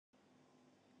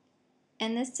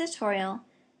In this tutorial,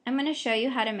 I'm going to show you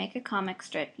how to make a comic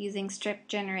strip using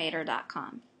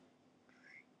Stripgenerator.com.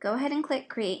 Go ahead and click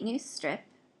Create New Strip,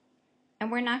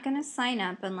 and we're not going to sign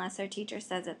up unless our teacher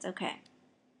says it's okay.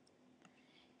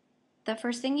 The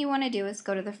first thing you want to do is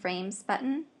go to the Frames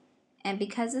button, and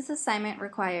because this assignment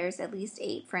requires at least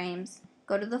 8 frames,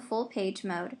 go to the full page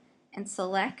mode and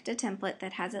select a template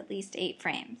that has at least 8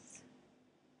 frames.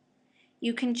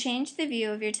 You can change the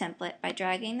view of your template by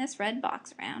dragging this red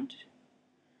box around.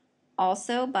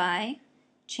 Also by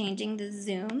changing the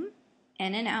zoom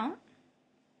in and out,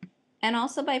 and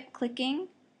also by clicking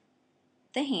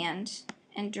the hand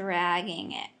and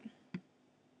dragging it.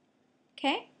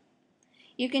 Okay?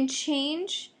 You can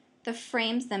change the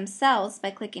frames themselves by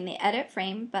clicking the Edit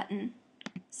Frame button,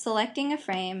 selecting a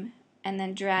frame, and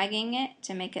then dragging it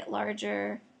to make it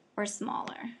larger or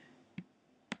smaller.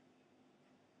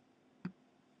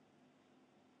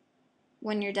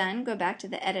 When you're done, go back to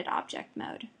the Edit Object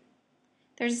mode.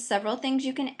 There's several things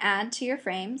you can add to your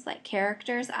frames, like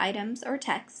characters, items, or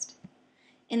text.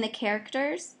 In the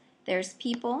characters, there's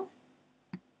people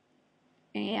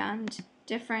and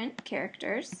different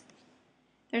characters.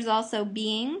 There's also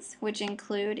beings, which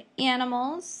include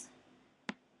animals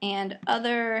and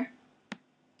other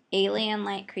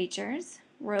alien-like creatures,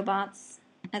 robots,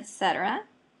 etc.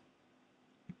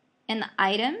 In the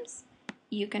items,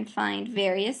 you can find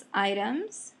various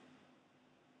items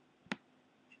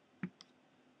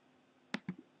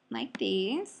like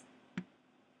these.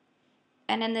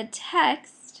 And in the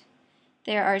text,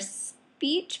 there are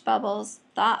speech bubbles,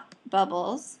 thought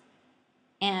bubbles,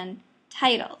 and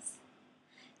titles.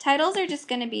 Titles are just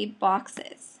going to be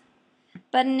boxes.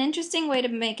 But an interesting way to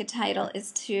make a title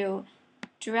is to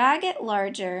drag it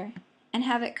larger and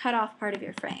have it cut off part of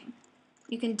your frame.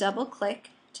 You can double click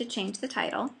to change the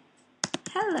title.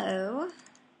 Hello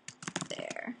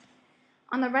there.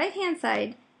 On the right hand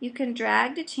side, you can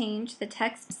drag to change the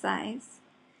text size,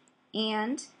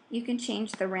 and you can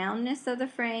change the roundness of the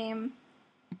frame,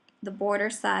 the border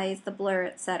size, the blur,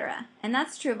 etc. And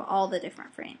that's true of all the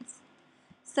different frames.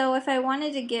 So if I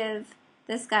wanted to give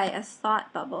this guy a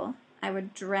thought bubble, I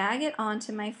would drag it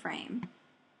onto my frame.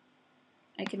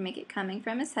 I can make it coming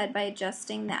from his head by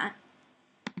adjusting that,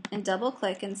 and double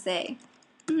click and say,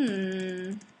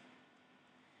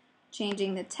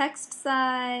 changing the text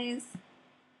size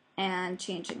and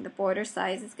changing the border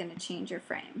size is going to change your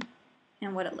frame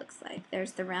and what it looks like.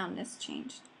 There's the roundness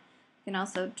changed. You can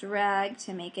also drag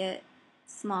to make it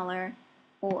smaller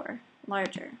or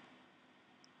larger.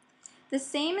 The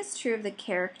same is true of the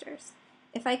characters.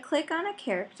 If I click on a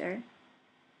character,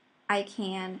 I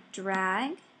can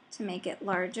drag to make it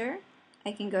larger.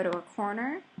 I can go to a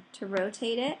corner to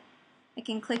rotate it. I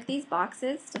can click these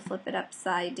boxes to flip it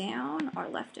upside down or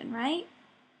left and right.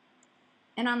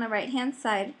 And on the right hand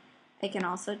side, I can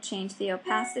also change the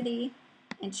opacity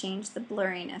and change the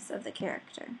blurriness of the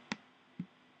character.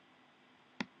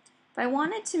 If I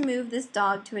wanted to move this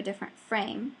dog to a different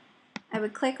frame, I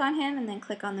would click on him and then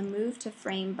click on the Move to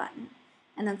Frame button,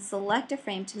 and then select a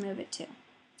frame to move it to.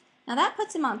 Now that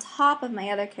puts him on top of my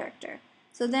other character,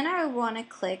 so then I would want to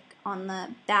click on the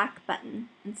Back button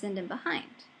and send him behind.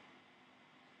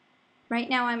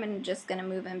 Right now I'm just going to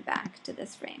move him back to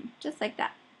this frame, just like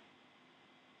that.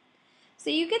 So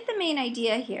you get the main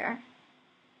idea here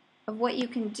of what you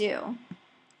can do,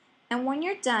 and when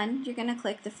you're done, you're going to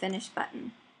click the Finish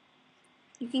button.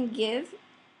 You can give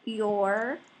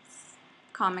your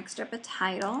comic strip a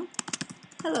title,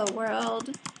 Hello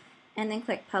World, and then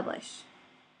click Publish.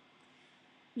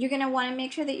 You're going to want to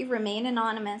make sure that you remain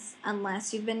anonymous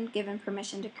unless you've been given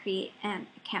permission to create an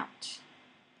account.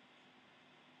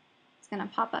 It's going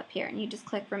to pop up here and you just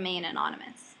click Remain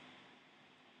Anonymous.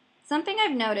 Something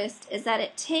I've noticed is that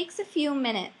it takes a few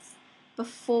minutes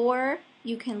before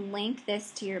you can link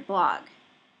this to your blog.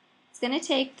 It's going to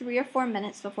take 3 or 4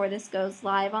 minutes before this goes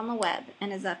live on the web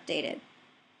and is updated.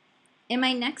 In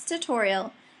my next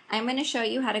tutorial, I'm going to show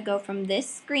you how to go from this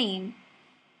screen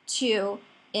to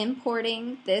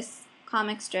importing this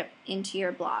comic strip into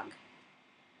your blog.